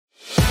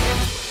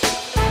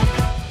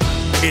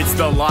It's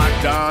the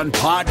Locked On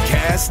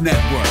Podcast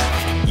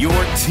Network, your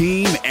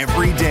team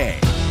every day.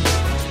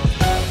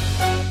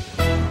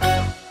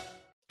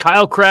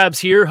 Kyle Krabs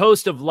here,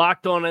 host of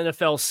Locked On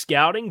NFL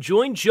Scouting.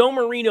 Join Joe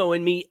Marino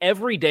and me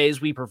every day as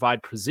we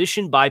provide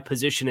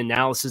position-by-position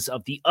analysis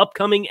of the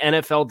upcoming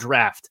NFL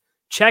Draft.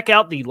 Check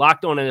out the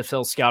Locked On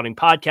NFL Scouting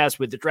podcast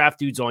with the Draft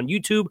Dudes on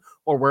YouTube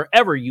or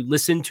wherever you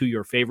listen to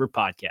your favorite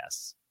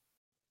podcasts.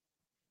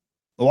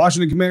 The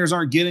Washington Commanders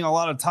aren't getting a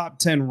lot of top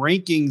 10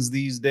 rankings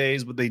these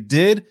days, but they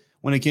did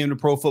when it came to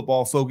Pro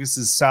Football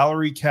Focus's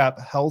salary cap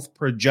health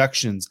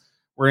projections.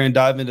 We're going to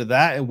dive into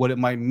that and what it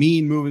might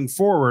mean moving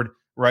forward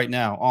right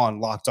now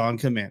on Locked On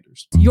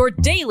Commanders. Your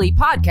daily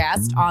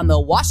podcast on the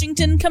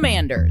Washington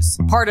Commanders,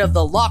 part of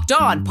the Locked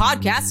On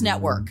Podcast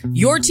Network,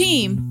 your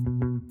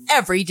team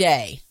every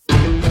day.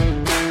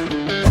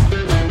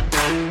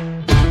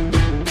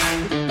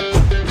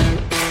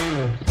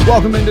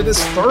 Welcome into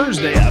this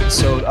Thursday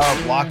episode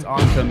of Locked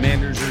On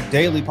Commanders, your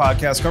daily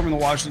podcast covering the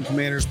Washington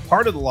Commanders,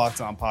 part of the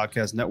Locked On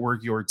Podcast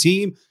Network, your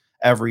team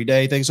every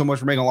day. Thanks so much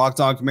for making Locked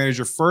On Commanders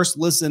your first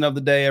listen of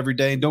the day every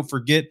day. And don't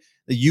forget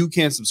that you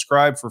can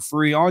subscribe for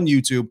free on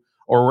YouTube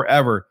or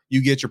wherever you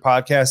get your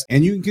podcasts.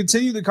 And you can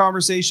continue the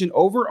conversation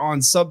over on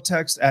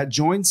Subtext at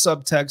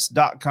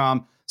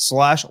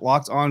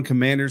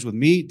joinsubtext.com/LockedOnCommanders with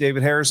me,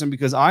 David Harrison,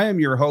 because I am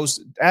your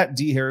host at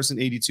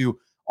dharrison82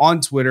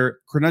 on Twitter,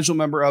 credential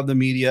member of the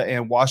media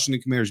and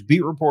Washington Commanders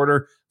beat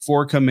reporter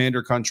for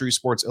Commander Country,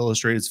 Sports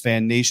Illustrated's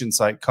Fan Nation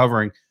site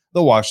covering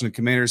the Washington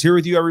Commanders. Here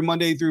with you every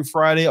Monday through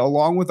Friday,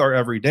 along with our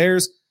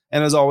everydayers.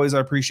 And as always, I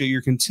appreciate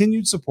your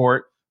continued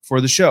support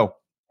for the show.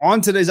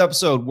 On today's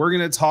episode, we're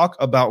going to talk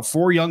about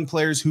 4 young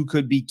players who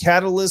could be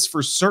catalysts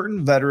for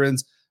certain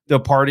veterans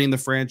departing the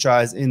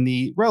franchise in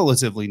the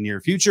relatively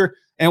near future.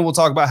 And we'll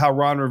talk about how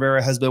Ron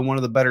Rivera has been one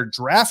of the better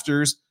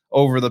drafters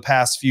over the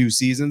past few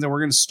seasons. And we're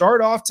going to start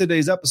off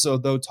today's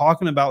episode, though,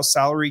 talking about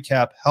salary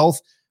cap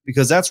health,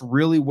 because that's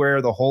really where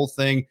the whole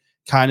thing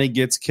kind of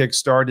gets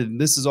kickstarted.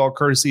 And this is all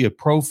courtesy of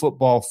Pro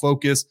Football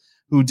Focus,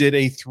 who did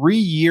a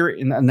 3-year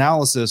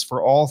analysis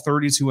for all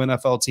 32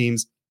 NFL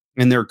teams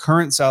in their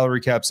current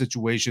salary cap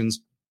situations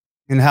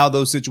and how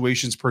those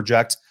situations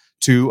project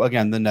to,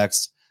 again, the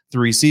next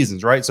 3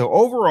 seasons, right? So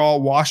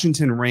overall,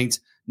 Washington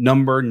ranked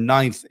number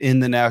 9th in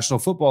the National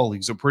Football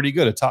League. So pretty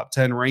good, a top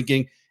 10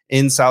 ranking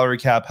in salary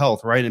cap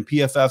health, right? And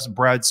PFF's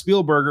Brad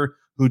Spielberger,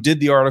 who did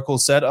the article,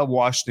 said of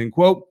Washington,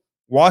 quote,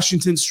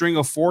 Washington's string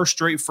of 4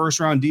 straight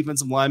first-round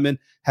defensive linemen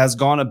has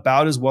gone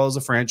about as well as the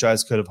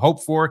franchise could have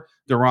hoped for.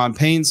 Deron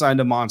Payne signed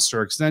a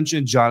monster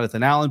extension.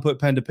 Jonathan Allen put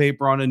pen to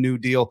paper on a new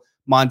deal.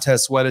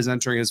 Montez Sweat is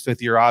entering his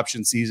 5th-year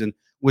option season,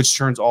 which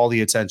turns all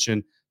the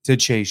attention to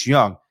Chase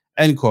Young,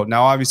 end quote.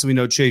 Now, obviously, we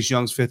know Chase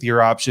Young's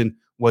 5th-year option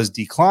was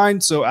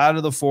declined. So out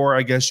of the 4,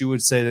 I guess you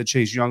would say that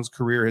Chase Young's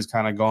career has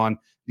kind of gone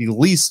the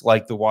least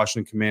like the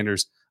Washington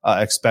Commanders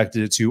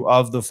expected it to.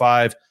 Of the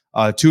 5,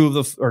 2 of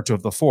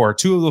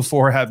the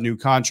 4 have new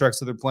contracts,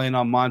 so they're playing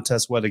on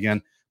Montez Sweat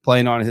again,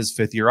 playing on his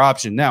 5th-year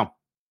option. Now,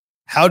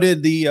 how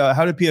did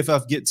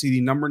PFF get to the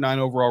number 9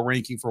 overall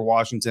ranking for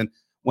Washington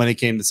when it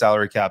came to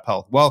salary cap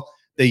health? Well,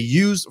 they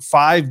used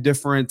 5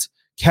 different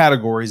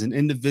categories and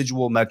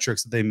individual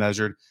metrics that they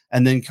measured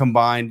and then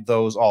combined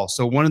those all.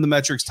 So one of the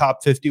metrics,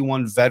 top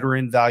 51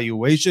 veteran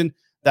valuation,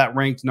 that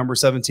ranked number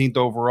 17th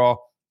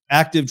overall.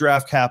 Active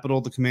draft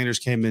capital, the Commanders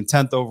came in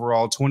 10th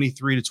overall.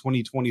 23 to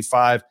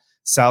 2025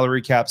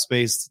 salary cap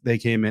space, they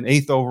came in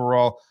 8th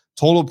overall.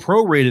 Total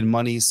prorated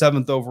money,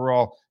 7th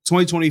overall.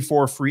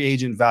 2024 free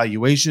agent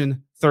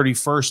valuation,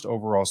 31st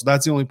overall. So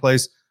that's the only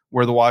place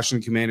where the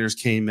Washington Commanders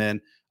came in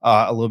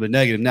a little bit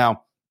negative.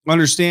 Now,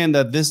 understand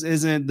that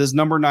this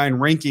number 9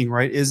 ranking,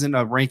 right, isn't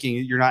a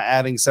ranking. You're not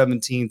adding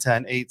 17,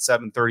 10, 8,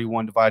 7,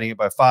 31, dividing it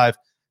by 5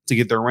 to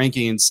get their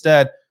ranking.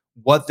 Instead,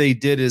 what they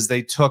did is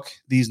they took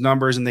these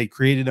numbers and they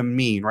created a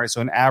mean, right?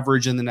 So an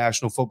average in the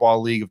National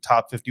Football League of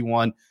top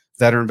 51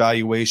 veteran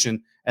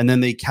valuation. And then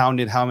they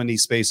counted how many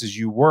spaces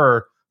you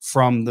were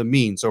from the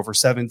mean. So for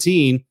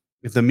 17,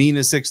 if the mean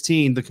is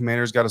 16, the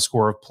Commanders got a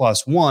score of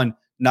 +1,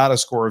 not a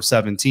score of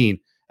 17.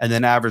 And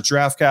then average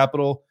draft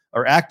capital,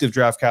 or active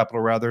draft capital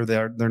rather,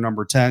 they're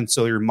number 10.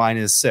 So you're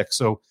 -6.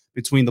 So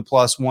between the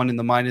 +1 and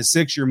the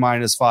 -6, you're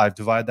 -5.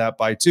 Divide that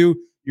by 2.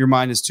 You're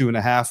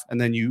 -2.5, and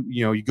then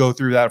you go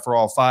through that for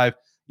all 5.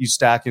 You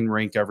stack and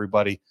rank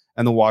everybody,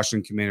 and the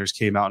Washington Commanders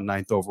came out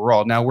 9th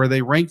overall. Now, where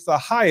they ranked the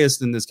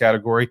highest in this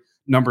category,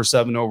 number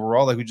 7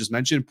 overall, like we just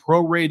mentioned,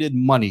 prorated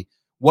money.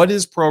 What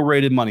is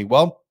prorated money?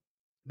 Well,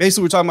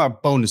 basically, we're talking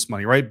about bonus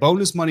money, right?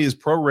 Bonus money is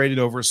prorated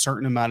over a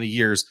certain amount of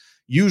years.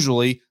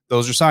 Usually,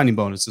 those are signing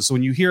bonuses. So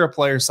when you hear a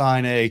player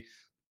sign a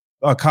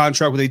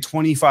contract with a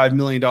 $25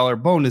 million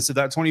bonus, if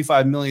that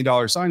 $25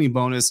 million signing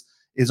bonus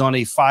is on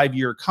a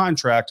 5-year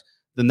contract,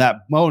 then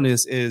that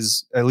bonus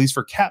is, at least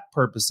for cap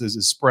purposes,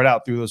 is spread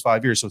out through those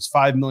 5 years. So it's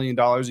 $5 million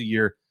a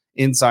year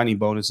in signing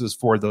bonuses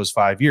for those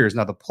 5 years.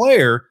 Now the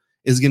player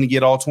is going to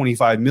get all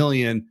 $25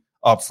 million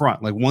up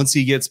front. Like once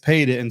he gets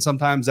paid it, and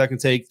sometimes that can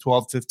take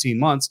 12, 15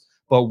 months,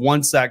 but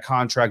once that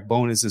contract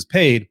bonus is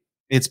paid,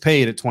 it's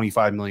paid at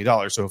 $25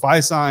 million. So if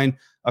I sign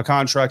a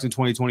contract in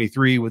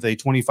 2023 with a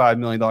 $25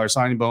 million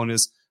signing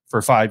bonus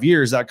for 5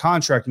 years, that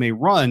contract may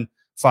run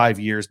 5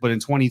 years, but in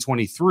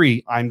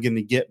 2023, I'm going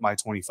to get my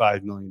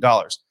 $25 million.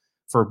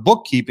 For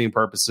bookkeeping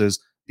purposes,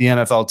 the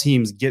NFL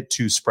teams get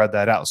to spread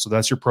that out. So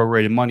that's your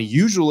prorated money.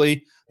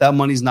 Usually that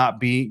money's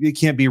it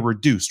can't be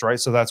reduced, right?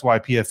 So that's why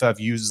PFF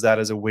uses that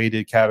as a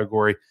weighted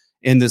category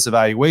in this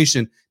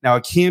evaluation. Now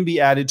it can be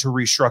added to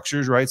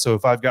restructures, right? So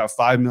if I've got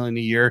 $5 million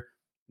a year,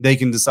 they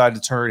can decide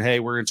to turn, hey,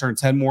 we're going to turn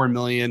 10 more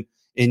million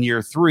in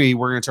year 3.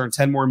 We're going to turn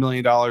 $10 more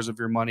million of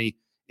your money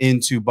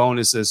into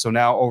bonuses. So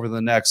now over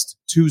the next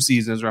 2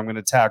 seasons, I'm going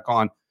to tack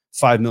on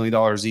 $5 million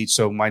each.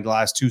 So my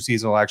last 2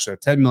 seasons will actually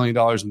have $10 million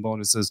in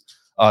bonuses,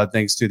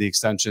 thanks to the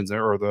extensions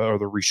or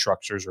the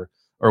restructures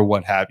or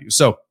what have you.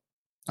 So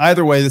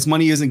either way, this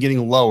money isn't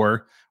getting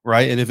lower,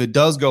 right? And if it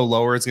does go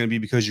lower, it's going to be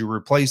because you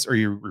replace or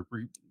you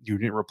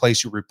didn't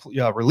replace,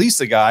 release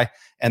the guy,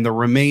 and the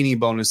remaining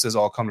bonuses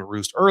all come to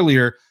roost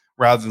earlier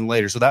rather than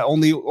later. So that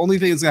only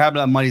thing that's going to happen to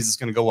that money is it's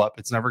going to go up.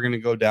 It's never going to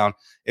go down.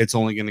 It's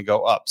only going to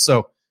go up.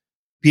 So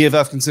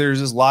PFF considers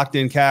this locked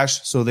in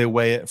cash, so they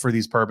weigh it for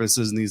these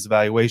purposes and these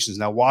evaluations.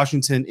 Now,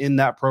 Washington in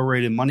that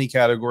prorated money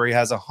category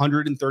has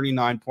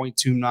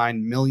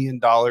 $139.29 million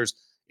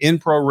in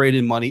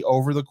prorated money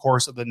over the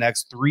course of the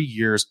next 3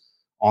 years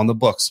on the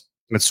books.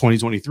 That's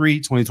 2023,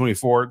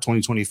 2024,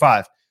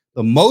 2025.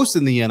 The most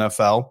in the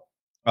NFL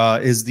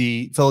is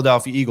the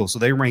Philadelphia Eagles. So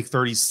they rank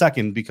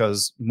 32nd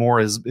because more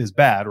is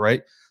bad,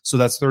 right? So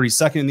that's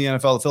 32nd in the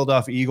NFL. The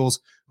Philadelphia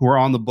Eagles, who are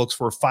on the books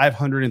for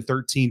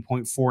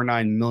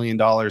 $513.49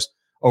 million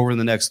over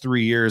the next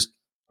 3 years,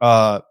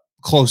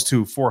 close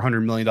to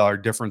 $400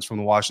 million difference from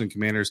the Washington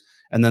Commanders.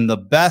 And then the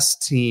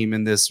best team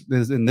in this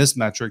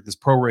metric, this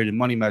prorated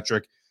money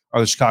metric, are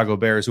the Chicago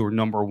Bears, who are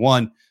number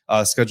 1,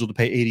 scheduled to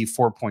pay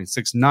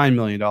 $84.69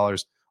 million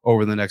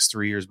over the next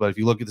 3 years. But if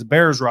you look at the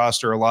Bears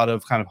roster, a lot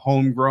of kind of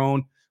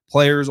homegrown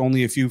players,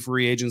 only a few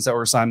free agents that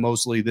were signed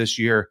mostly this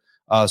year.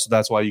 So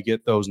that's why you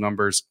get those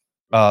numbers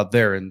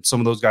there. And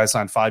some of those guys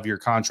signed 5-year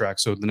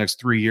contracts. So the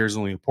next 3 years,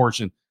 only a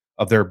portion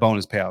of their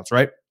bonus payouts,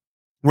 right?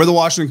 Where the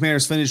Washington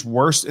Commanders finished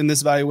worst in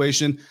this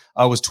valuation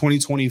was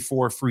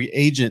 2024 free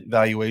agent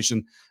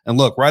valuation. And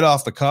look, right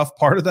off the cuff,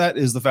 part of that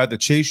is the fact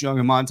that Chase Young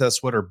and Montez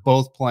Sweat are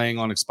both playing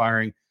on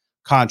expiring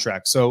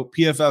contracts. So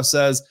PFF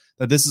says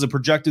that this is a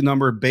projected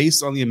number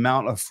based on the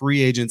amount of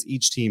free agents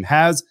each team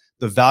has,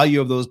 the value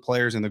of those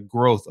players, and the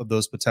growth of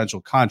those potential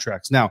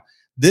contracts. Now,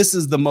 this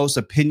is the most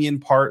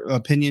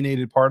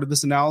opinionated part of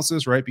this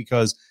analysis, right?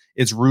 Because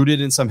it's rooted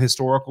in some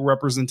historical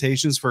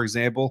representations. For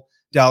example,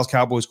 Dallas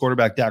Cowboys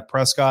quarterback Dak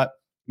Prescott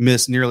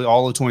missed nearly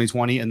all of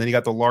 2020, and then he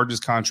got the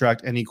largest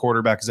contract any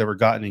quarterback has ever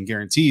gotten in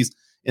guarantees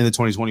in the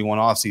 2021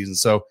 offseason.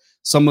 So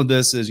some of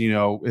this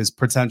is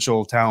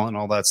potential talent and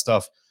all that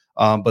stuff.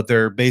 But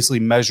they're basically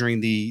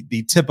measuring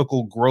the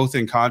typical growth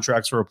in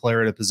contracts for a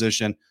player at a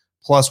position,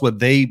 plus what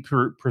they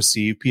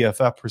perceive,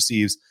 PFF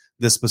perceives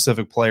this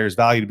specific player's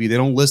value to be. They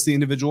don't list the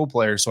individual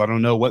players, so I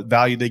don't know what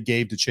value they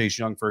gave to Chase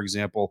Young, for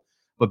example.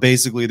 But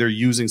basically, they're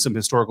using some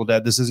historical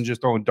data. This isn't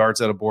just throwing darts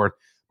at a board.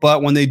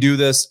 But when they do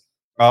this,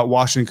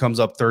 Washington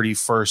comes up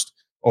 31st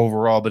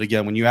overall. But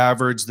again, when you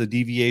average the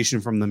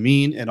deviation from the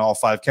mean in all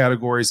 5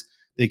 categories,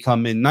 they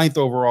come in 9th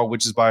overall,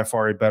 which is by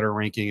far a better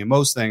ranking in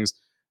most things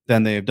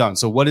than they have done.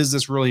 So what does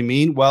this really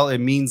mean? Well, it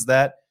means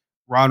that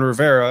Ron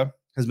Rivera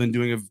has been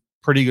doing a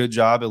pretty good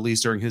job, at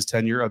least during his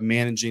tenure, of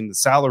managing the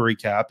salary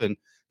cap. And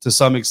to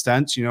some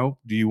extent, do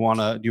you want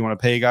to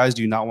pay guys?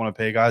 Do you not want to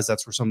pay guys?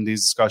 That's where some of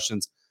these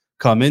discussions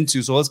come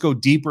into. So let's go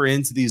deeper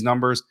into these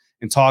numbers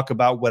and talk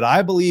about what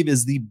I believe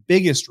is the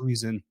biggest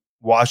reason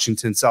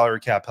Washington's salary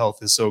cap health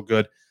is so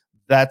good.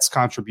 That's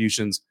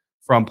contributions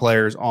from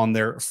players on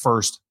their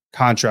first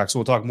contract. So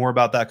we'll talk more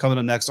about that coming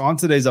up next on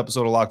today's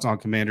episode of Locked On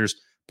Commanders,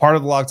 part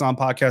of the Locked On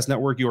Podcast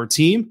Network, your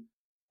team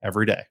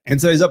every day. And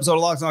today's episode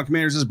of Locked On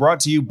Commanders is brought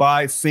to you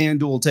by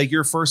FanDuel. Take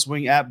your first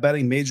swing at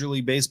betting Major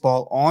League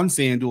Baseball on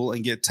FanDuel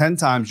and get 10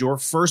 times your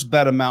first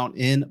bet amount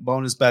in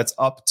bonus bets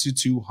up to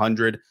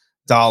 $200.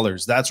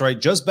 That's right.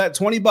 Just bet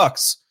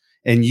 $20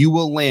 and you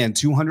will land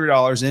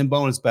 $200 in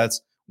bonus bets,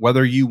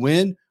 whether you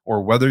win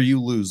or whether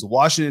you lose. The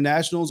Washington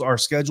Nationals are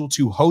scheduled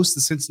to host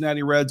the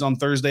Cincinnati Reds on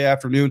Thursday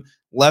afternoon.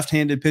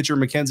 Left-handed pitcher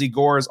Mackenzie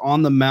Gore is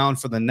on the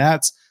mound for the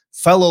Nats.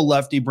 Fellow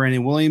lefty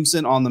Brandon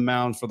Williamson on the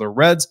mound for the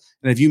Reds.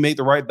 And if you make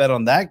the right bet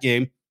on that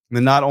game,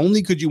 then not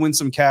only could you win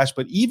some cash,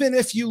 but even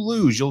if you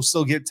lose, you'll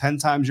still get 10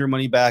 times your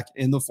money back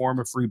in the form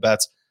of free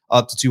bets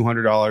up to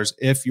 $200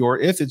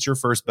 if it's your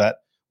first bet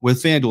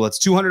with FanDuel. That's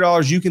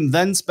 $200 you can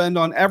then spend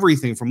on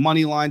everything from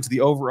money line to the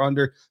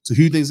over-under to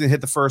who thinks they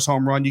hit the first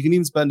home run. You can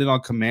even spend it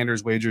on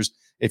Commanders wagers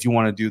if you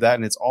want to do that.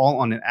 And it's all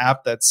on an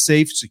app that's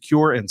safe,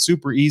 secure, and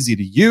super easy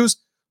to use.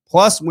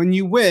 Plus, when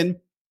you win,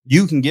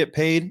 you can get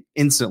paid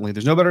instantly.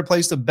 There's no better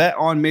place to bet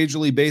on Major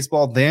League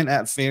Baseball than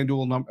at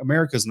FanDuel,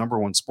 America's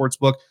 #1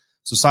 sportsbook.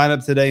 So sign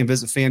up today and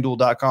visit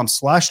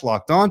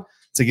FanDuel.com/lockedon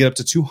to get up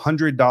to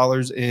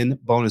 $200 in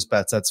bonus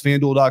bets. That's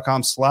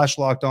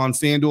FanDuel.com/lockedon.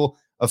 FanDuel,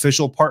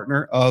 official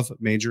partner of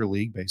Major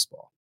League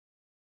Baseball.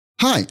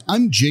 Hi,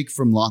 I'm Jake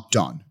from Locked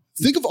On.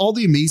 Think of all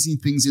the amazing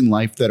things in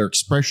life that are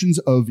expressions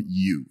of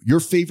you,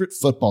 your favorite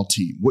football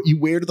team, what you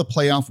wear to the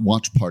playoff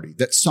watch party,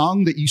 that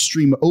song that you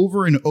stream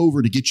over and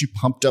over to get you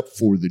pumped up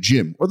for the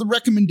gym, or the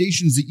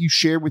recommendations that you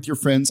share with your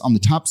friends on the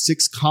top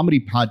 6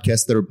 comedy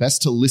podcasts that are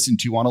best to listen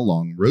to on a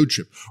long road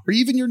trip, or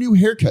even your new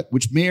haircut,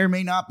 which may or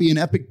may not be an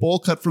epic bowl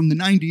cut from the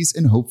 90s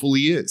and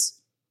hopefully is.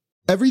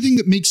 Everything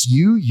that makes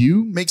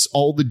you makes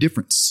all the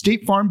difference.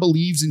 State Farm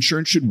believes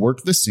insurance should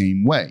work the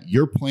same way.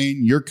 Your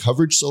plan, your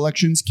coverage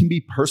selections can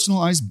be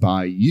personalized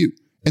by you.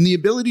 And the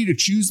ability to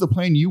choose the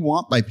plan you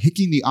want by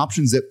picking the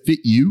options that fit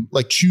you,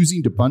 like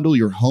choosing to bundle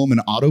your home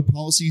and auto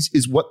policies,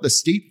 is what the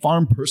State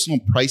Farm Personal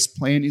Price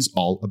Plan is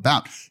all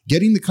about.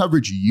 Getting the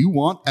coverage you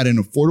want at an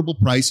affordable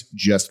price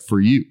just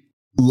for you.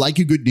 Like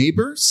a good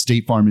neighbor,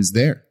 State Farm is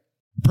there.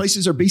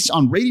 Prices are based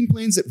on rating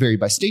plans that vary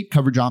by state.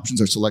 Coverage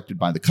options are selected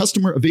by the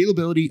customer.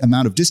 Availability,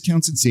 amount of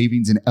discounts and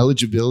savings, and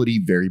eligibility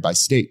vary by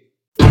state.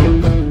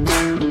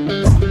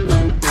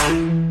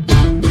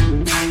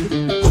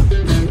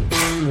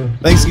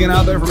 Thanks again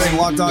out there for making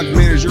Locked On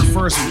Commanders your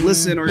first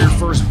listen or your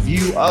first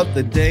view of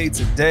the day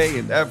today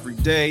and every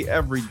day.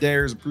 Every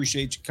dayers,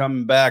 appreciate you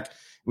coming back.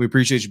 We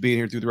appreciate you being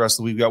here through the rest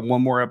of the week. We've got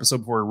one more episode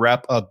before we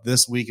wrap up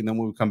this week, and then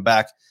we'll come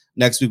back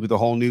next week with a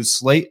whole new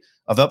slate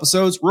of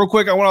episodes. Real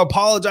quick, I want to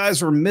apologize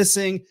for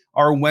missing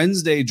our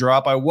Wednesday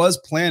drop. I was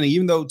planning,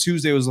 even though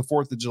Tuesday was the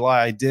 4th of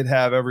July, I did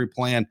have every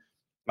plan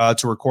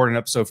to record an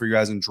episode for you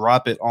guys and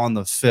drop it on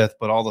the 5th,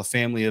 but all the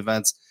family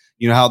events,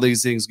 you know how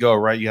these things go,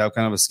 right? You have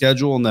kind of a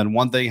schedule, and then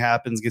one thing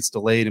happens, gets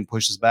delayed and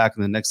pushes back,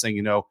 and the next thing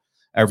you know,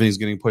 everything's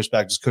getting pushed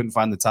back. Just couldn't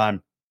find the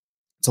time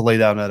to lay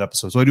down that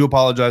episode. So I do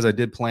apologize. I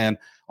did plan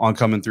on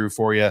coming through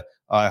for you.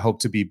 I hope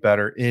to be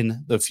better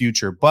in the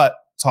future. But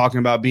talking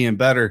about being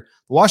better,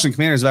 the Washington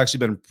Commanders have actually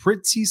been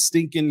pretty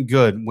stinking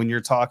good when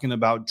you're talking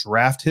about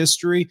draft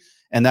history.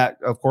 And that,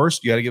 of course,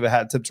 you got to give a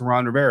hat tip to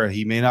Ron Rivera.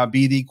 He may not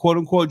be the quote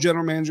unquote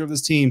general manager of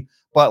this team,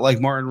 but like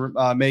Martin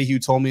Mayhew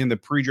told me in the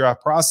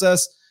pre-draft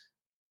process,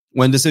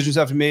 when decisions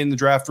have to be made in the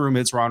draft room,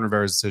 it's Ron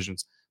Rivera's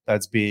decisions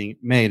that's being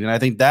made. And I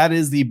think that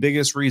is the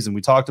biggest reason.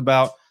 We talked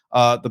about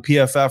the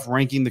PFF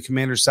ranking the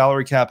Commanders'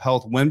 salary cap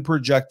health when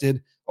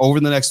projected over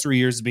the next 3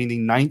 years as being the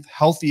 9th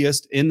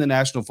healthiest in the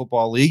National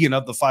Football League. And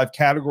of the 5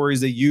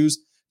 categories they use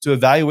to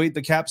evaluate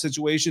the cap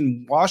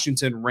situation,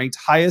 Washington ranked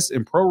highest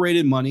in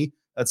prorated money.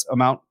 That's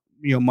amount,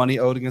 money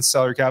owed against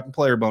salary cap and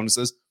player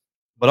bonuses,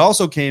 but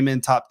also came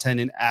in top 10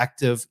 in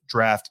active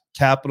draft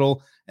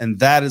capital. And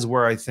that is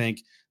where I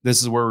think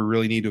this is where we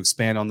really need to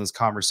expand on this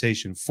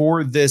conversation.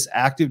 For this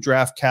active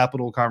draft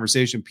capital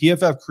conversation,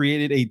 PFF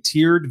created a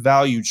tiered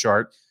value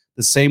chart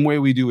the same way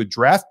we do with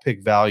draft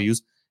pick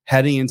values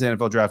heading into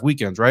NFL draft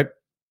weekends, right?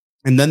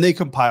 And then they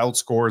compiled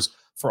scores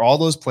for all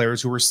those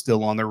players who were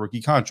still on their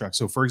rookie contract.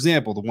 So, for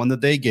example, the one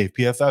that they gave,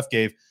 PFF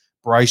gave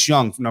Bryce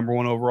Young, number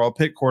 1 overall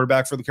pick,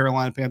 quarterback for the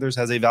Carolina Panthers,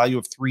 has a value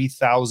of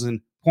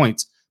 3,000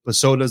 points, but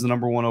so does the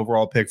number 1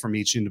 overall pick from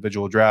each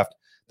individual draft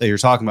that you're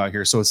talking about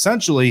here. So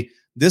essentially,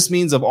 this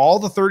means of all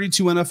the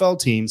 32 NFL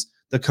teams,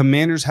 the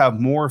Commanders have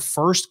more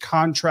first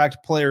contract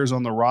players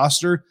on the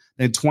roster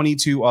than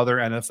 22 other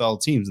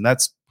NFL teams. And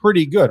that's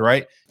pretty good,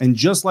 right? And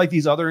just like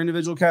these other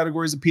individual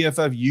categories that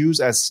PFF use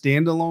as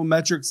standalone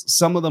metrics,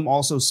 some of them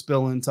also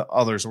spill into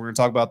others. So we're going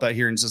to talk about that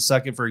here in just a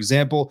second. For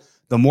example,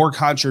 the more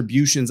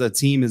contributions a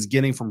team is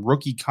getting from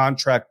rookie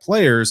contract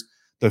players,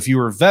 the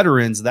fewer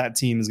veterans that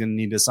team is going to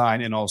need to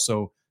sign, and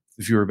also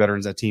the fewer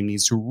veterans that team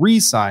needs to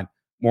re-sign.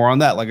 More on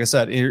that, like I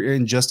said,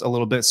 in just a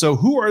little bit. So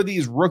who are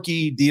these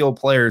rookie deal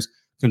players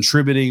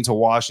contributing to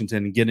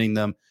Washington and getting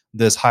them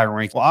this high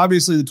rank? Well,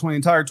 obviously the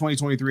entire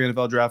 2023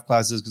 NFL draft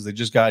classes, because they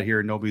just got here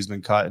and nobody's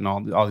been cut and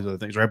all these other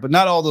things, right? But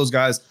not all those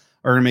guys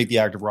are going to make the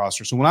active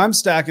roster. So when I'm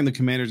stacking the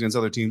Commanders against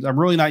other teams, I'm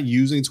really not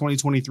using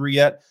 2023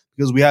 yet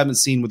because we haven't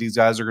seen what these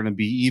guys are going to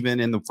be even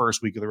in the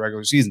first week of the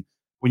regular season.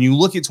 When you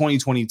look at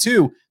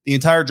 2022, the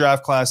entire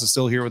draft class is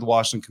still here with the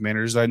Washington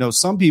Commanders. I know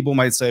some people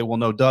might say, well,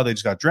 no, duh, they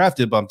just got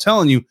drafted. But I'm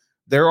telling you,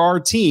 there are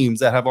teams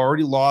that have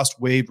already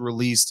lost, waived,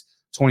 released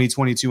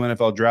 2022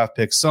 NFL draft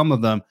picks. Some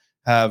of them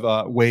have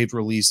waived,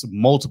 released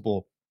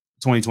multiple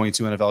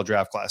 2022 NFL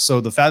draft class.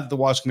 So the fact that the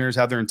Washington Commanders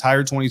have their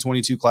entire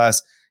 2022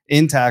 class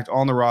intact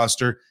on the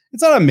roster,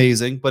 it's not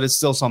amazing, but it's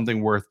still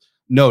something worth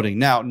noting.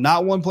 Now,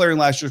 not one player in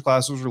last year's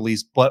class was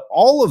released, but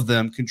all of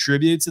them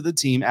contributed to the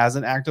team as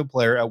an active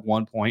player at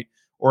one point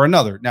or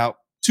another. Now,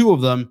 2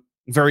 of them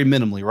very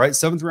minimally, right?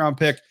 7th round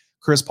pick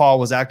Chris Paul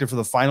was active for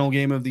the final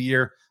game of the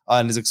year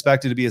and is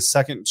expected to be a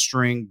second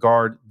string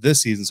guard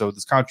this season. So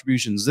his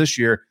contributions this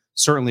year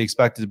certainly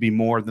expected to be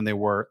more than they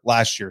were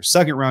last year.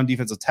 Second round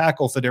defensive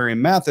tackle Fedarian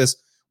Mathis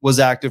was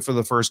active for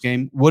the first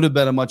game, would have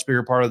been a much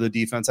bigger part of the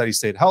defense had he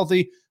stayed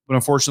healthy, but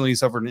unfortunately he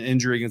suffered an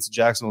injury against the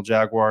Jacksonville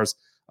Jaguars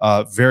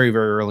very,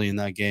 very early in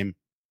that game.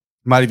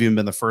 Might have even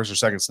been the first or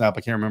second snap.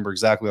 I can't remember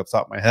exactly off the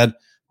top of my head,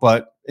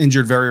 but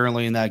injured very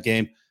early in that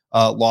game,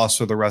 lost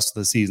for the rest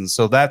of the season.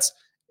 So that's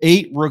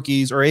 8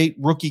 rookies or 8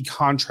 rookie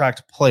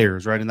contract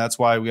players, right? And that's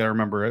why we got to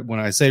remember it. When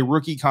I say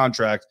rookie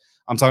contract,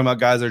 I'm talking about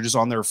guys that are just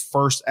on their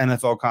first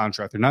NFL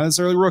contract. They're not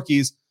necessarily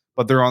rookies,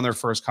 but they're on their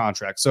first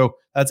contract. So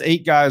that's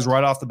 8 guys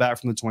right off the bat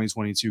from the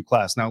 2022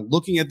 class. Now,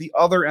 looking at the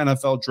other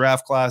NFL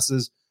draft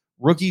classes,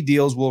 rookie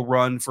deals will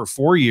run for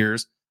 4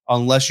 years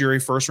unless you're a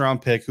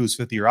first-round pick whose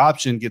fifth-year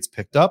option gets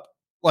picked up,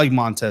 like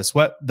Montez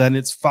Sweat, then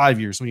it's 5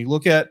 years. When you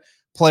look at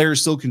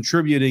players still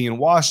contributing in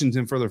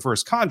Washington for their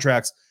first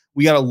contracts,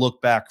 we got to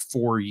look back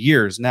 4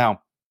 years.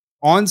 Now,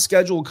 on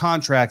scheduled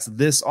contracts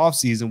this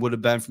offseason would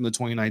have been from the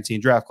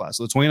 2019 draft class.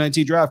 So the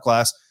 2019 draft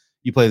class,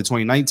 you play the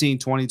 2019,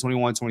 20,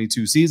 21,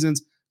 22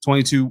 seasons.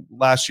 22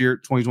 last year,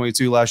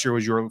 2022 last year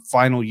was your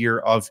final year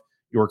of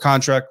your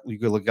contract. You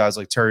could look at guys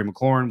like Terry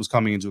McLaurin was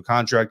coming into a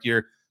contract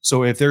year.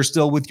 So if they're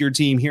still with your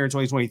team here in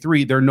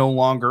 2023, they're no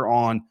longer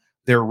on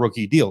their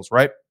rookie deals,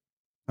 right?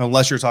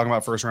 Unless you're talking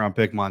about first-round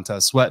pick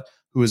Montez Sweat,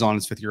 who is on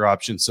his fifth-year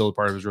option, still a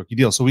part of his rookie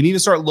deal. So we need to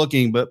start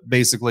looking, but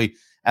basically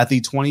at the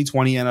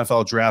 2020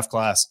 NFL draft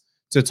class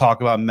to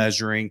talk about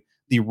measuring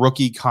the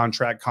rookie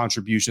contract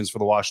contributions for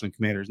the Washington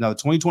Commanders. Now, the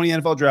 2020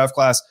 NFL draft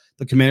class,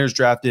 the Commanders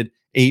drafted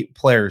 8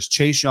 players: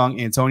 Chase Young,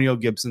 Antonio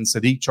Gibson,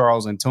 Sadiq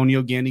Charles,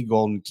 Antonio Gandy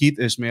Golden, Keith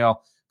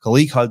Ismail,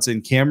 Khaleke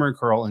Hudson, Kamren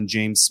Curl, and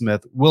James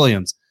Smith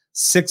Williams.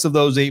 6 of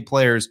those 8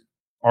 players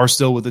are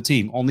still with the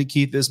team. Only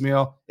Keith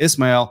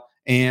Ismail,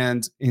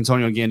 and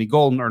Antonio Gandy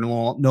Golden are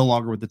no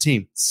longer with the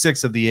team.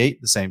 6 of the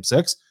 8, the same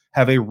 6,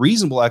 have a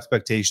reasonable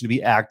expectation to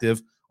be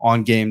active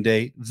on game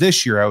day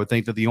this year. I would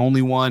think that the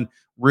only one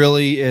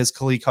really is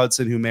Khaleke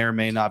Hudson, who may or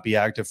may not be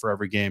active for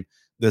every game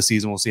this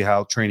season. We'll see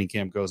how training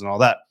camp goes and all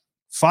that.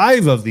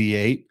 5 of the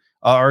 8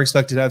 are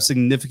expected to have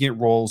significant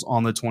roles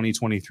on the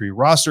 2023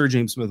 roster.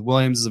 James Smith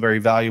Williams is a very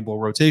valuable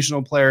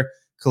rotational player.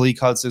 Khaleke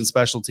Hudson,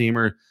 special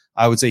teamer.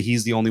 I would say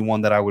he's the only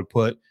one that I would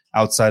put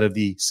outside of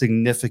the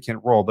significant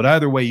role. But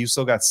either way, you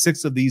still got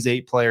 6 of these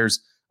 8 players.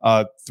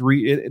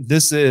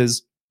 This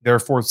is their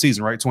 4th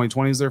season, right?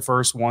 2020 is their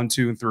first, 1,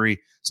 2, and 3.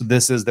 So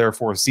this is their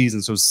 4th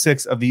season. So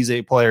 6 of these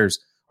 8 players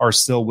are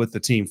still with the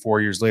team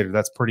 4 years later.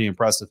 That's pretty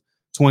impressive.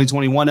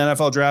 2021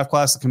 NFL draft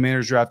class, the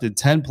Commanders drafted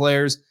 10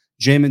 players: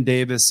 Jamin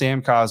Davis,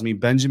 Sam Cosmi,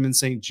 Benjamin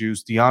St.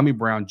 Juste, De'Ami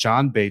Brown,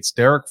 John Bates,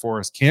 Derek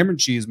Forrest, Cameron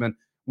Cheeseman,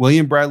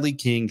 William Bradley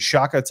King,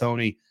 Shaka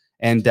Toney,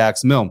 and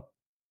Dax Milne.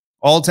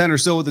 All 10 are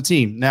still with the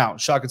team. Now,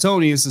 Shaka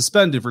Toney is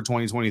suspended for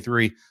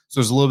 2023, so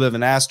there's a little bit of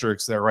an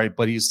asterisk there, right?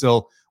 But he's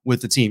still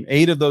with the team.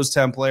 8 of those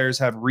 10 players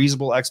have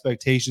reasonable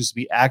expectations to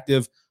be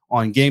active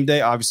on game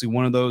day. Obviously,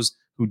 one of those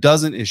who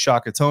doesn't is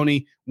Shaka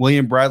Toney.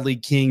 William Bradley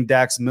King,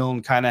 Dax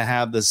Milne kind of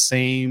have the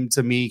same,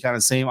 to me, kind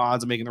of same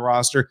odds of making the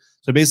roster.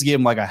 So I basically gave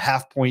them like a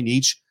half point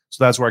each.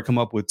 So that's where I come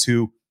up with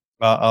 2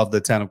 of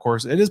the 10. Of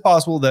course, it is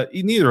possible that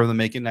neither of them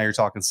make it. Now you're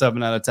talking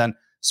 7 out of 10.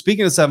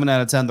 Speaking of 7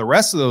 out of 10, the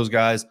rest of those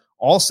guys,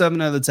 all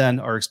 7 out of the 10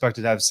 are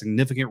expected to have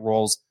significant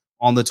roles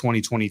on the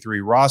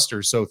 2023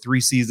 roster. So 3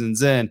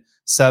 seasons in,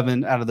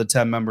 7 out of the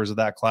 10 members of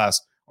that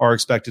class are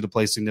expected to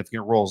play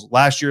significant roles.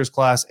 Last year's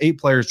class, 8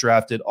 players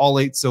drafted, all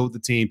 8 still with the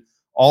team.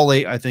 All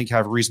 8, I think,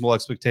 have reasonable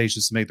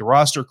expectations to make the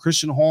roster.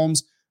 Christian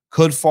Holmes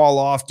could fall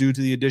off due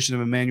to the addition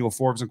of Emmanuel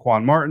Forbes and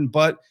Quan Martin,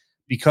 but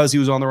because he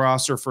was on the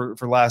roster for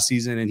last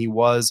season and he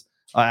was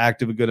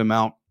active a good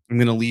amount, I'm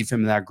going to leave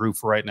him in that group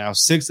for right now.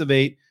 6 of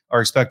 8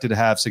 are expected to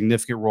have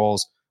significant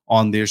roles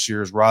on this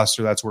year's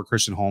roster. That's where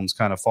Christian Holmes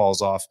kind of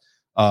falls off,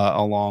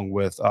 along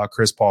with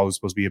Chris Paul, who's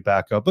supposed to be a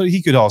backup. But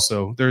he could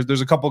also,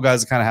 there's a couple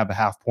guys that kind of have a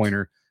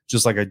half-pointer,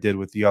 just like I did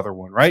with the other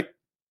one, right?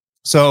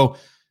 So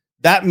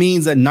that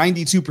means that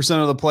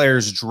 92% of the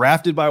players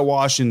drafted by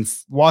Washington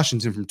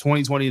from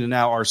 2020 to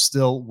now are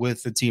still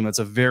with the team. That's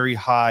a very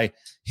high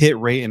hit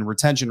rate and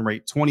retention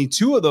rate.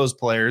 22 of those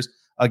players,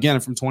 again,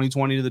 from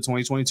 2020 to the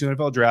 2022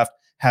 NFL draft,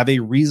 have a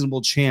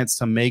reasonable chance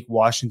to make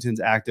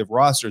Washington's active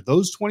roster.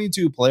 Those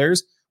 22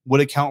 players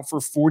would account for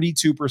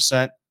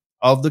 42%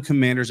 of the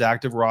Commanders'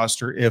 active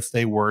roster if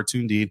they were to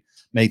indeed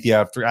make the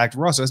active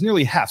roster. That's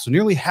nearly half. So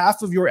nearly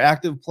half of your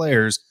active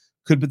players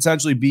could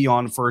potentially be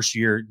on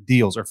first-year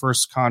deals or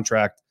first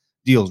contract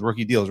deals,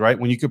 rookie deals, right?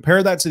 When you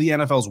compare that to the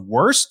NFL's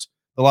worst,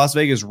 the Las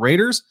Vegas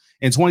Raiders,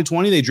 in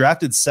 2020, they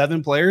drafted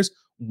 7 players.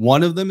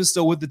 1 of them is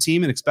still with the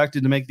team and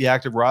expected to make the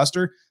active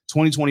roster.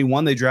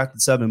 2021, they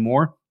drafted 7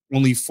 more.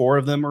 Only 4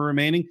 of them are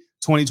remaining.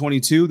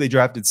 2022, they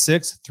drafted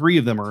 6. 3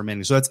 of them are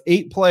remaining. So that's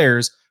 8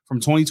 players from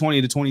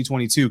 2020 to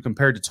 2022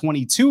 compared to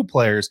 22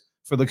 players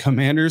for the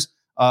Commanders.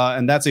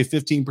 And that's a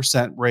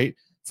 15% rate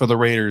for the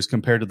Raiders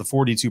compared to the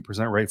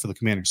 42% rate for the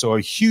Commanders. So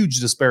a huge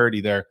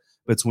disparity there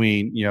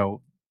between,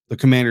 the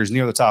Commanders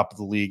near the top of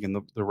the league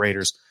and the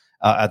Raiders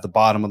at the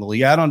bottom of the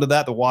league. Add on to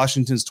that, the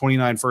Washington's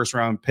 29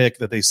 first-round pick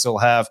that they still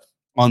have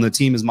on the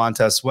team is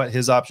Montez Sweat.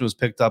 His option was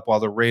picked up while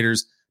the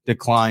Raiders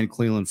declined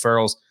Cleveland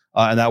Farrell's,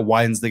 and that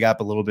widens the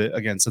gap a little bit,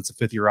 again, since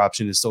the 5th-year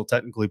option is still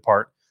technically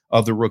part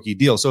of the rookie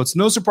deal. So it's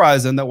no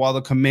surprise then that while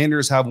the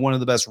Commanders have one of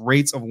the best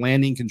rates of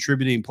landing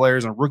contributing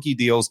players on rookie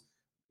deals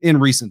in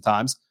recent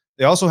times,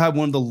 they also have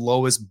one of the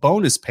lowest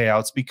bonus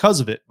payouts because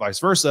of it. Vice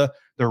versa,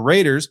 the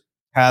Raiders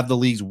have the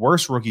league's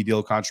worst rookie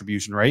deal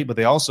contribution rate, but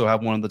they also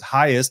have one of the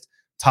highest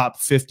top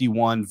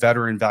 51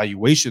 veteran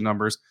valuation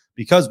numbers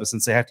because of it,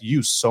 since they have to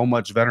use so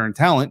much veteran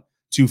talent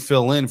to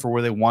fill in for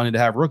where they wanted to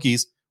have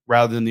rookies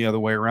rather than the other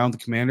way around. The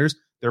Commanders,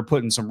 they're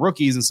putting some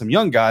rookies and some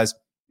young guys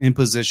in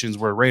positions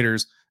where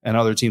Raiders and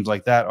other teams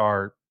like that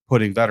are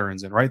putting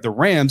veterans in, right? The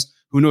Rams,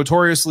 who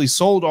notoriously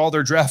sold all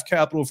their draft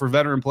capital for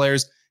veteran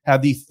players,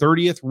 have the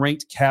 30th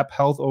ranked cap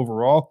health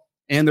overall,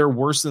 and they're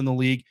worse than the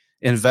league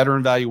in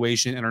veteran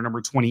valuation and are number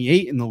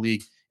 28 in the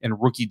league in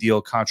rookie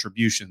deal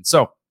contribution.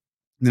 So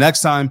the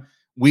next time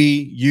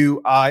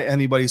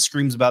anybody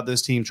screams about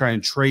this team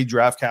trying to trade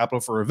draft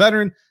capital for a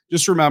veteran,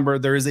 just remember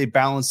there is a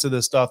balance to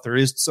this stuff. There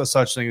is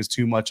such thing as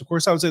too much. Of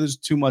course, I would say there's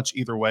too much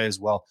either way as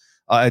well.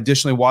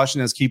 Additionally,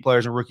 Washington has key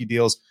players and rookie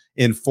deals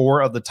in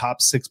 4 of the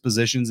top 6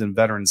 positions in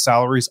veteran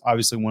salaries,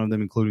 obviously one of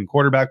them including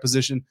quarterback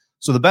position.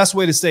 So the best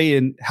way to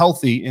stay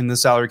healthy in the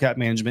salary cap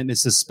management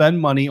is to spend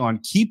money on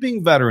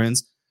keeping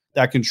veterans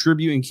that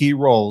contribute in key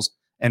roles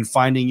and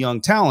finding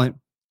young talent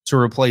to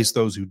replace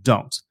those who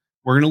don't.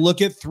 We're going to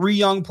look at 3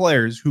 young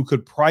players who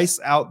could price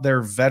out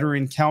their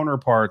veteran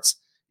counterparts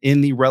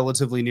in the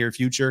relatively near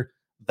future.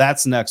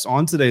 That's next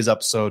on today's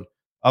episode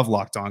of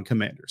Locked On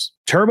Commanders.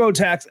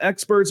 TurboTax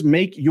experts,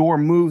 make your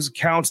moves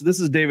count.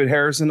 This is David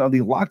Harrison of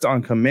the Locked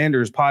On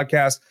Commanders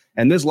podcast,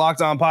 and this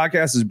Locked On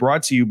podcast is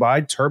brought to you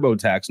by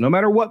TurboTax. No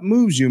matter what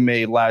moves you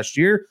made last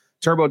year,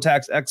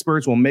 TurboTax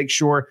experts will make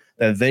sure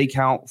that they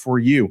count for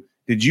you.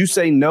 Did you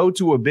say no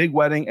to a big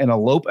wedding and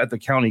elope at the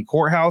county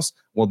courthouse?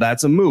 Well,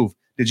 that's a move.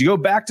 Did you go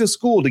back to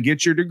school to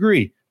get your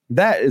degree?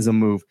 That is a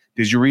move.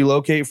 Did you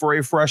relocate for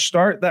a fresh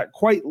start? That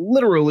quite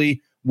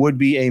literally would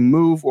be a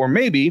move. Or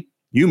maybe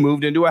you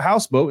moved into a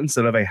houseboat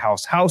instead of a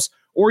house,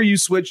 or you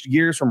switched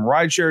gears from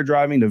rideshare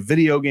driving to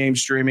video game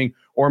streaming,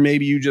 or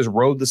maybe you just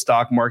rode the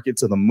stock market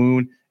to the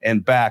moon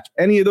and back.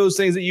 Any of those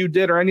things that you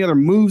did or any other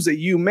moves that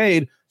you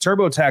made,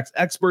 TurboTax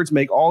experts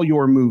make all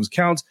your moves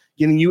count,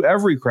 getting you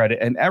every credit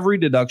and every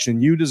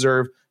deduction you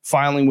deserve,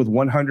 filing with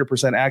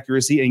 100%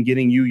 accuracy, and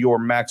getting you your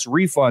max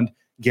refund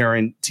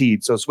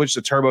guaranteed. So switch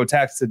to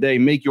TurboTax today.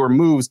 Make your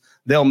moves.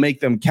 They'll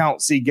make them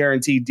count. See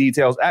guaranteed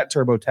details at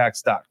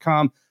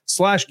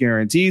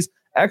turbotax.com/guarantees.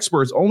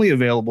 Experts only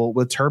available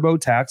with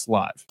TurboTax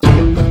Live.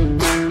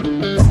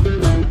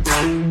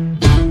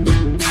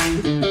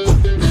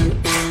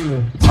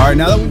 All right,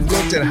 now that we've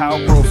looked at how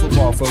Pro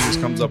Football Focus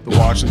comes up, the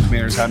Washington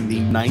Commanders having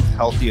the 9th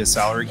healthiest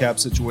salary cap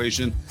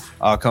situation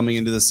coming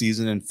into the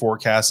season and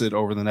forecasted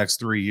over the next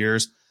 3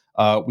 years.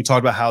 We talked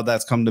about how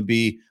that's come to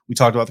be. We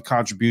talked about the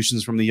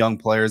contributions from the young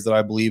players that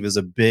I believe is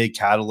a big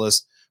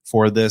catalyst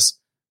for this.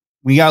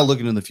 We got to look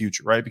into the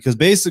future, right? Because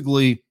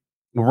basically,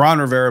 Ron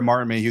Rivera,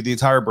 Martin Mayhew, the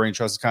entire brain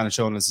trust is kind of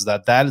showing us is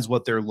that is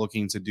what they're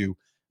looking to do.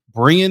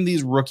 Bring in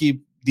these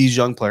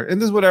young players. And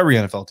this is what every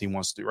NFL team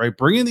wants to do, right?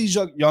 Bring in these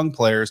young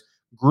players,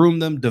 groom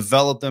them,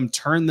 develop them,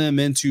 turn them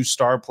into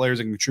star players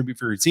and contribute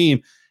for your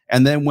team.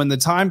 And then when the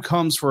time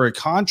comes for a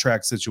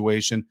contract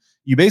situation,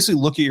 you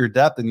basically look at your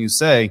depth and you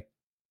say,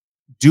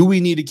 do we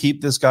need to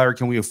keep this guy or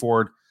can we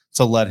afford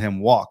to let him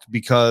walk?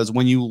 Because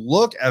when you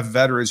look at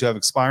veterans who have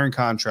expiring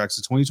contracts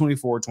in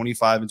 2024,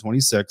 25, and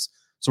 26,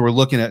 so we're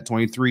looking at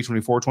 23,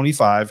 24,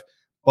 25,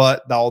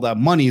 but all that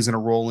money is going to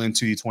roll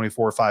into the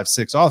 24, 5,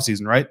 6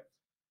 offseason, right?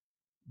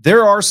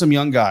 There are some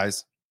young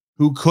guys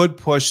who could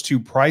push to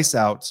price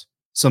out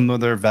some of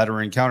their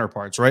veteran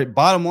counterparts, right?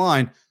 Bottom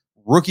line,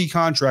 rookie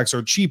contracts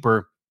are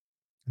cheaper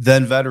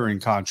than veteran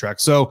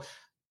contracts. So,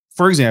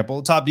 for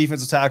example, top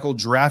defensive tackle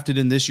drafted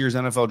in this year's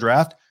NFL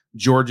draft,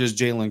 Georgia's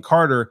Jalen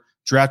Carter,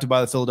 drafted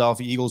by the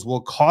Philadelphia Eagles,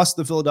 will cost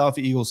the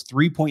Philadelphia Eagles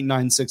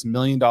 $3.96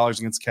 million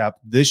against cap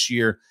this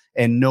year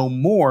and no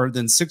more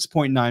than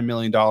 $6.9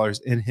 million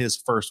in his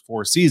first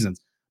 4 seasons.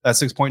 That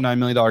 $6.9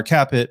 million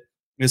cap hit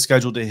is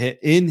scheduled to hit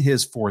in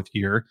his 4th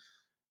year.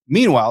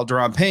 Meanwhile,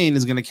 Daron Payne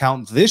is going to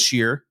count this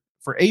year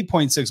for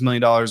 $8.6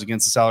 million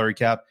against the salary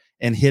cap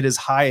and hit as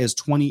high as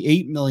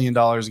 $28 million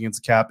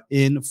against the cap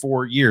in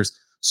 4 years.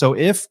 So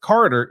if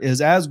Carter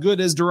is as good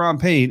as Daron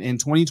Payne in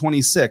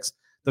 2026,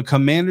 the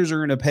Commanders are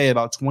going to pay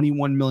about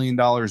 $21 million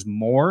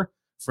more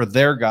for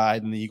their guy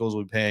than the Eagles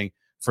will be paying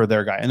for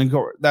their guy. And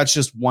then that's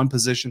just one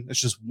position. It's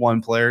just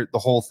one player. The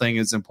whole thing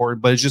is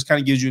important, but it just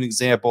kind of gives you an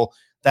example.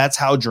 That's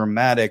how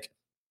dramatic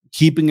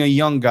keeping a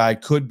young guy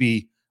could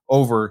be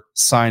over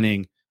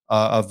signing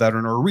a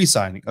veteran or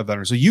re-signing a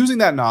veteran. So using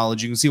that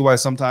knowledge, you can see why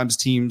sometimes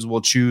teams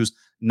will choose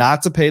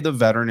not to pay the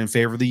veteran in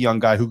favor of the young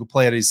guy who could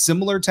play at a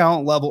similar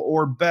talent level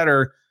or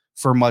better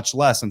for much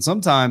less. And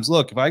sometimes,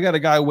 look, if I got a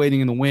guy waiting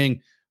in the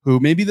wing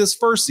who maybe this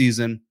first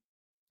season,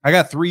 I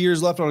got 3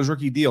 years left on his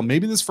rookie deal.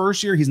 Maybe this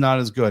first year, he's not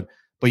as good,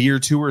 but year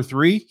 2 or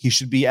 3, he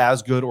should be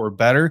as good or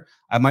better.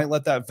 I might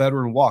let that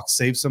veteran walk,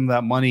 save some of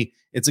that money.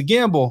 It's a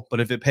gamble, but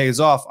if it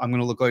pays off, I'm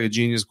going to look like a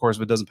genius. Of course,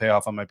 if it doesn't pay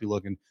off, I might be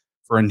looking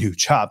for a new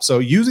job. So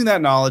using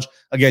that knowledge,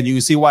 again, you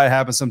can see why it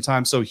happens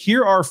sometimes. So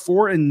here are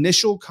 4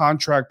 initial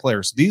contract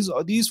players.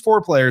 These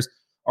 4 players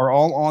are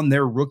all on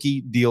their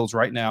rookie deals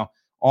right now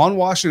on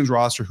Washington's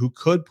roster who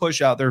could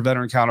push out their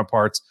veteran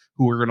counterparts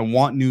who are going to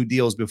want new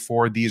deals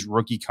before these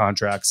rookie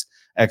contracts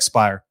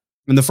expire.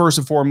 And the first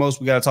and foremost,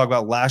 we got to talk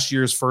about last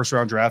year's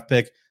first-round draft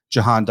pick,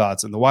 Jahan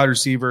Dotson, the wide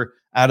receiver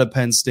out of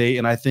Penn State.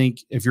 And I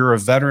think if you're a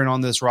veteran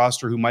on this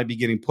roster who might be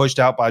getting pushed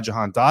out by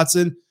Jahan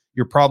Dotson,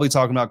 you're probably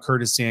talking about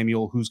Curtis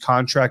Samuel, whose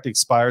contract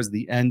expires at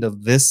the end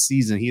of this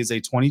season. He is a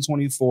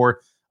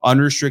 2024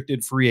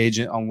 unrestricted free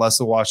agent unless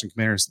the Washington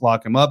Commanders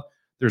lock him up.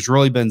 There's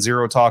really been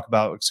zero talk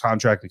about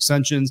contract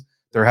extensions.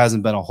 There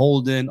hasn't been a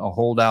hold-in, a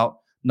holdout,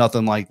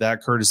 nothing like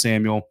that. Curtis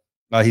Samuel,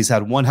 he's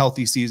had one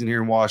healthy season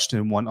here in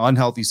Washington, one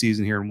unhealthy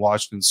season here in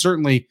Washington.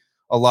 Certainly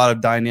a lot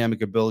of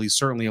dynamic ability,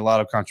 certainly a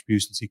lot of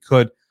contributions he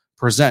could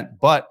present.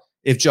 But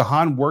if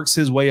Jahan works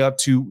his way up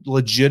to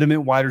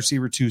legitimate wide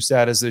receiver 2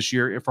 status this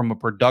year from a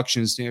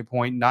production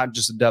standpoint, not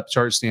just a depth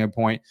chart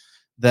standpoint,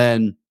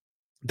 then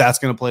that's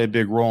going to play a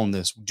big role in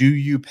this. Do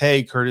you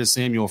pay Curtis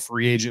Samuel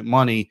free agent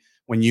money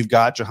when you've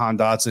got Jahan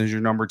Dotson as your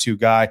number 2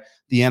 guy?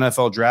 The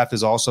NFL draft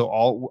is also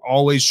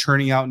always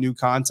churning out new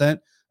content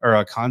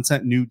or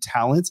new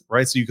talent,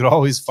 right? So you could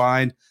always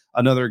find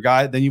another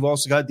guy. Then you've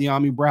also got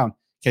De'Ami Brown.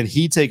 Can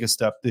he take a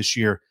step this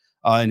year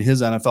in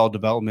his NFL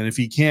development? If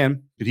he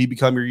can, could he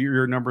become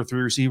your number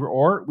 3 receiver?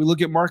 Or we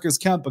look at Marcus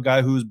Kemp, a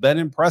guy who's been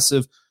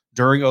impressive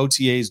during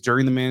OTAs,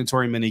 during the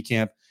mandatory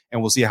minicamp, and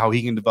we'll see how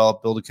he can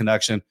develop, build a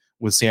connection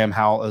with Sam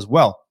Howell as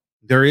well.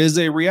 There is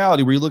a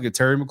reality where you look at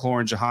Terry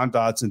McLaurin, Jahan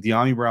Dotson,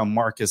 De'Ami Brown,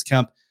 Marcus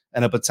Kemp,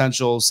 and a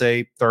potential,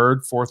 say,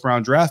 3rd, 4th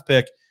round draft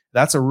pick.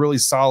 That's a really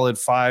solid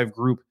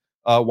 5-group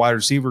wide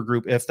receiver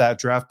group if that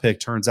draft pick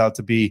turns out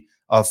to be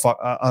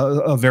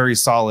a very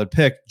solid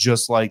pick,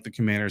 just like the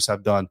Commanders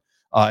have done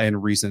in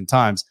recent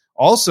times.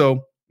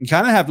 Also, you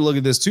kind of have to look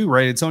at this too,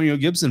 right? Antonio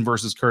Gibson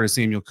versus Curtis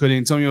Samuel. Could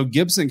Antonio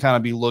Gibson kind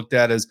of be looked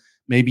at as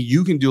maybe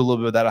you can do a little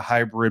bit of that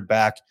hybrid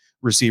back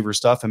receiver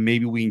stuff, and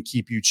maybe we can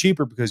keep you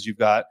cheaper because you've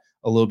got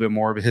a little bit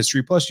more of a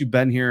history. Plus, you've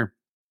been here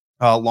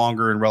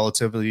longer and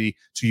relatively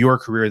to your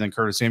career than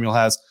Curtis Samuel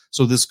has.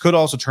 So this could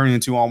also turn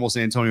into almost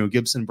Antonio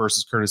Gibson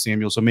versus Curtis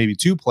Samuel. So maybe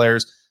 2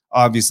 players.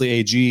 Obviously,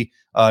 AG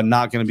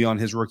not going to be on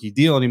his rookie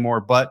deal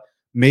anymore, but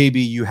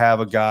maybe you have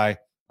a guy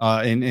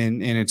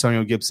in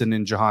Antonio Gibson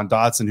and Jahan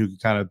Dotson who can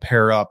kind of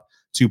pair up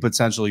to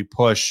potentially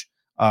push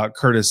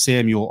Curtis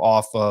Samuel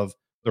off of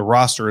the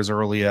roster as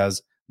early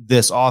as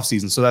this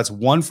offseason. So that's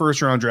 1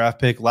 first-round draft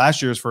pick,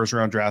 last year's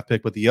first-round draft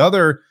pick, but the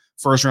other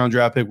first-round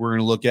draft pick we're going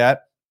to look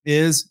at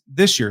is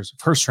this year's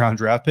first-round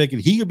draft pick,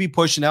 and he could be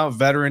pushing out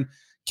veteran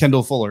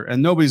Kendall Fuller,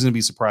 and nobody's going to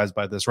be surprised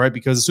by this, right?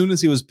 Because as soon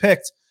as he was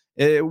picked,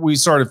 we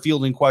started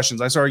fielding questions.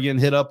 I started getting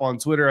hit up on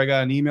Twitter. I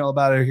got an email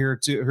about it here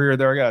or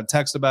there. I got a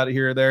text about it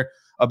here or there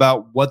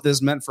about what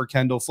this meant for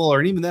Kendall Fuller.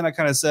 And even then I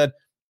kind of said,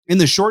 in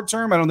the short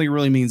term, I don't think it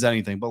really means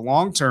anything. But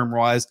long-term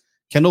wise,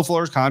 Kendall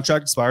Fuller's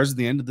contract expires at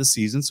the end of the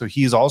season. So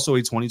he's also a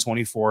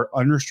 2024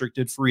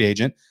 unrestricted free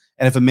agent.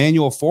 And if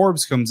Emmanuel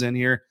Forbes comes in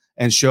here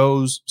and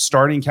shows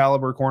starting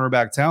caliber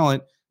cornerback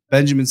talent,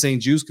 Benjamin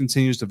St. Juste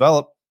continues to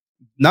develop,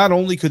 not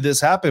only could this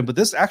happen, but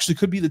this actually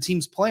could be the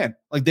team's plan.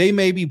 Like they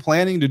may be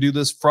planning to do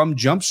this from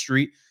Jump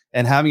Street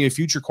and having a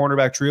future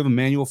cornerback trio of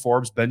Emmanuel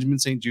Forbes, Benjamin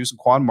St. Juste, and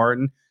Quan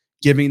Martin,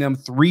 giving them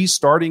 3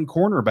 starting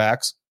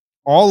cornerbacks,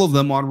 all of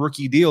them on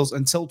rookie deals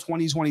until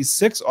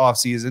 2026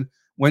 offseason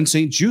when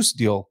St. Juste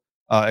deal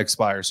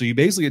expires. So you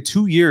basically get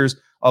 2 years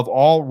of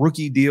all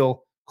rookie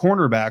deal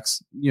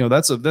cornerbacks. You know,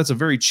 that's a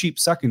very cheap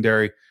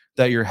secondary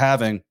that you're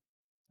having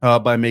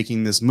by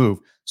making this move.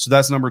 So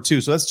that's number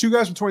 2. So that's 2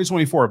 guys from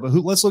 2024. But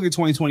let's look at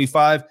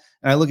 2025.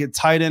 And I look at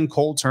tight end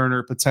Cole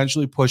Turner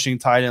potentially pushing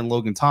tight end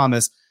Logan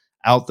Thomas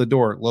out the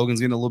door. Logan's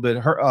getting a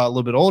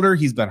little bit older.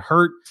 He's been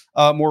hurt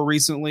more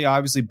recently,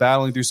 obviously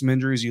battling through some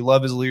injuries. You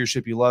love his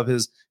leadership. You love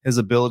his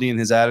ability and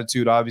his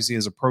attitude, obviously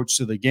his approach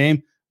to the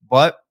game.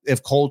 But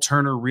if Cole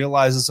Turner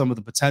realizes some of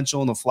the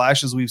potential and the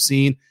flashes we've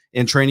seen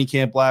in training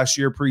camp last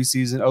year,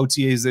 preseason,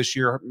 OTAs this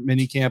year,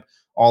 minicamp,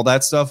 all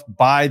that stuff,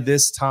 by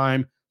this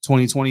time,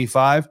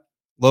 2025,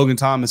 Logan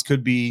Thomas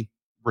could be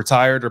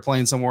retired or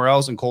playing somewhere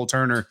else, and Cole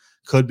Turner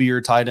could be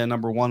your tight end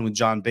number 1 with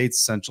John Bates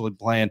essentially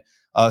playing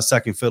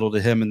second fiddle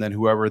to him, and then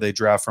whoever they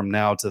draft from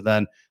now to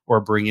then,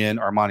 or bring in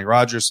Armani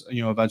Rogers,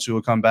 eventually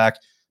will come back,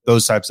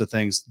 those types of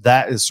things.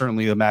 That is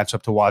certainly a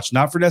matchup to watch,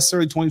 not for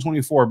necessarily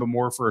 2024, but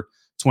more for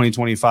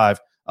 2025.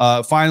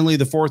 Finally,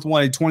 the 4th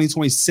one, a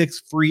 2026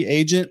 free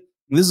agent.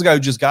 And this is a guy who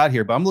just got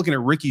here, but I'm looking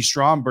at Ricky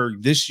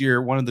Stromberg this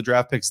year, one of the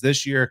draft picks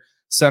this year,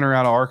 center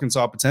out of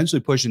Arkansas,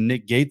 potentially pushing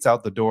Nick Gates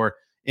out the door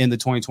in the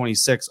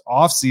 2026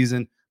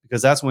 offseason,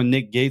 because that's when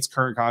Nick Gates'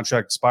 current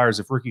contract expires.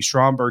 If Ricky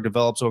Stromberg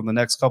develops over the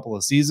next couple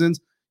of seasons,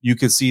 you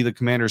could see the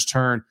Commanders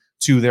turn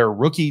to their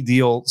rookie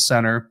deal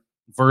center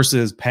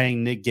versus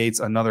paying Nick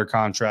Gates another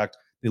contract.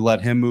 They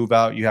let him move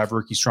out. You have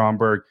Ricky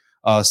Stromberg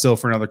still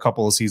for another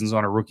couple of seasons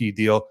on a rookie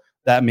deal.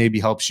 That maybe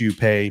helps you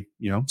pay,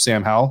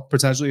 Sam Howell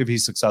potentially if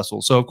he's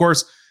successful. So, of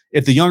course,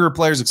 if the younger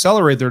players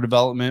accelerate their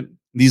development,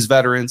 these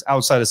veterans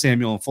outside of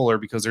Samuel and Fuller,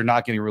 because they're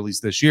not getting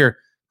released this year,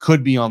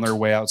 could be on their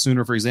way out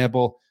sooner. For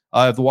example,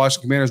 if the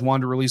Washington Commanders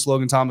wanted to release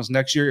Logan Thomas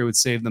next year, it would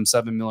save them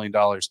 $7 million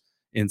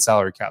in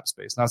salary cap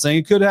space. Not saying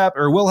it could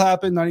happen or will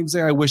happen, not even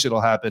saying I wish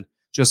it'll happen,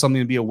 just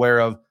something to be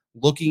aware of,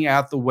 looking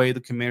at the way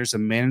the Commanders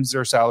have managed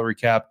their salary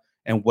cap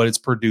and what it's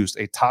produced,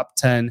 a top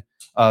 10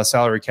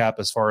 salary cap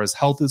as far as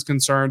health is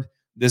concerned.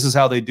 This is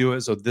how they do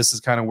it. So this is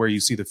kind of where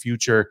you see the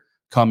future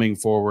coming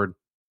forward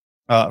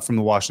from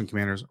the Washington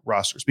Commanders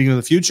roster. Speaking of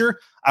the future,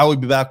 I will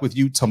be back with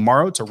you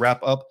tomorrow to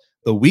wrap up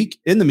the week.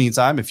 In the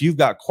meantime, if you've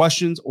got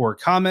questions or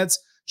comments,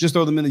 just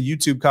throw them in the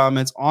YouTube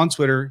comments, on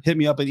Twitter, hit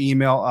me up an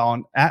email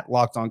on at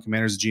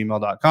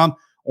lockedoncommanders@gmail.com,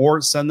 or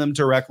send them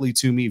directly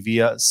to me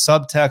via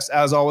subtext.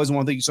 As always, I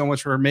want to thank you so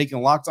much for making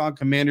Locked On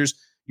Commanders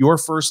your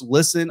first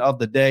listen of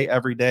the day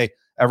every day.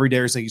 Every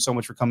day, thank you so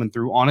much for coming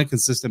through on a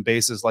consistent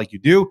basis like you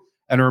do.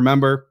 And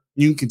remember,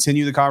 you can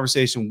continue the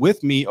conversation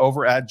with me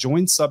over at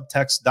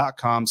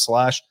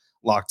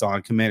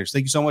joinsubtext.com/LockedOnCommanders.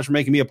 Thank you so much for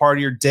making me a part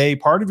of your day,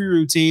 part of your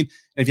routine.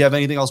 And if you have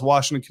anything else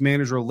Washington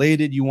Commanders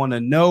related you want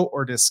to know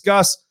or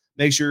discuss,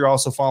 make sure you're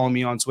also following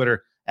me on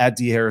Twitter at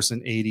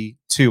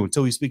dharrison82.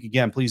 Until we speak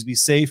again, please be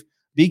safe,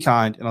 be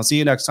kind, and I'll see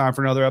you next time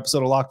for another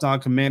episode of Locked On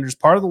Commanders,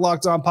 part of the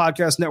Locked On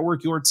Podcast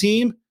Network, your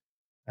team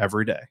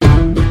every day.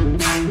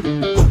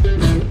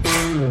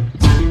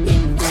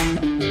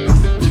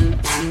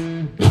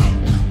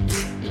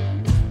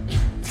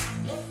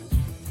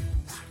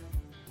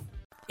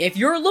 If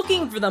you're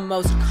looking for the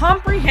most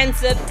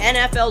comprehensive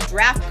NFL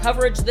draft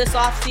coverage this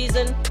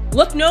offseason,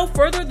 look no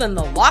further than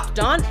the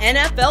Locked On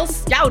NFL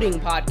Scouting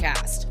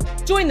Podcast.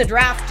 Join the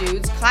draft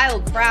dudes,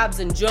 Kyle Krabs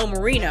and Joe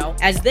Marino,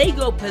 as they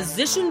go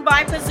position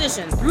by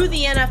position through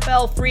the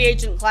NFL free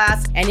agent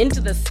class and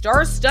into the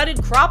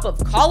star-studded crop of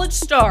college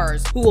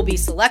stars who will be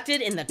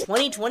selected in the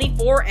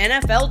 2024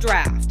 NFL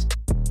Draft.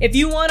 If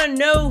you want to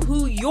know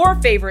who your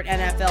favorite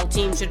NFL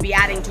team should be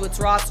adding to its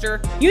roster,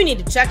 you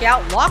need to check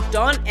out Locked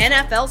On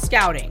NFL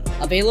Scouting,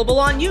 available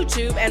on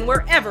YouTube and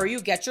wherever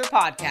you get your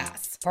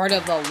podcasts. Part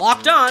of the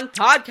Locked On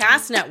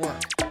Podcast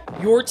Network,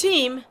 your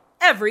team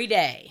every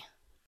day.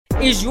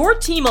 Is your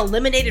team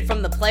eliminated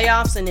from the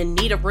playoffs and in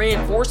need of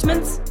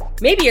reinforcements?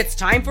 Maybe it's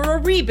time for a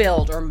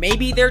rebuild, or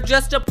maybe they're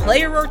just a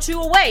player or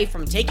two away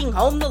from taking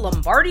home the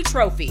Lombardi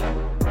Trophy.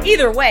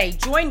 Either way,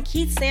 join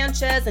Keith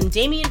Sanchez and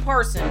Damian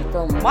Parson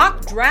for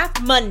Mock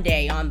Draft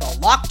Monday on the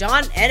Locked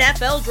On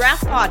NFL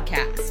Draft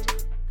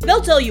Podcast. They'll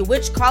tell you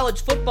which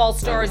college football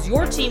stars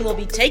your team will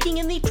be taking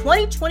in the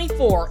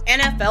 2024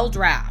 NFL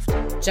Draft.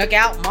 Check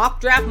out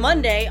Mock Draft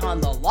Monday on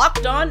the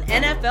Locked On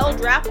NFL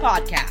Draft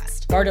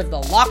Podcast, part of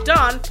the Locked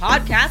On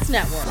Podcast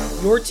Network,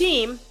 your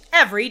team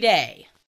every day.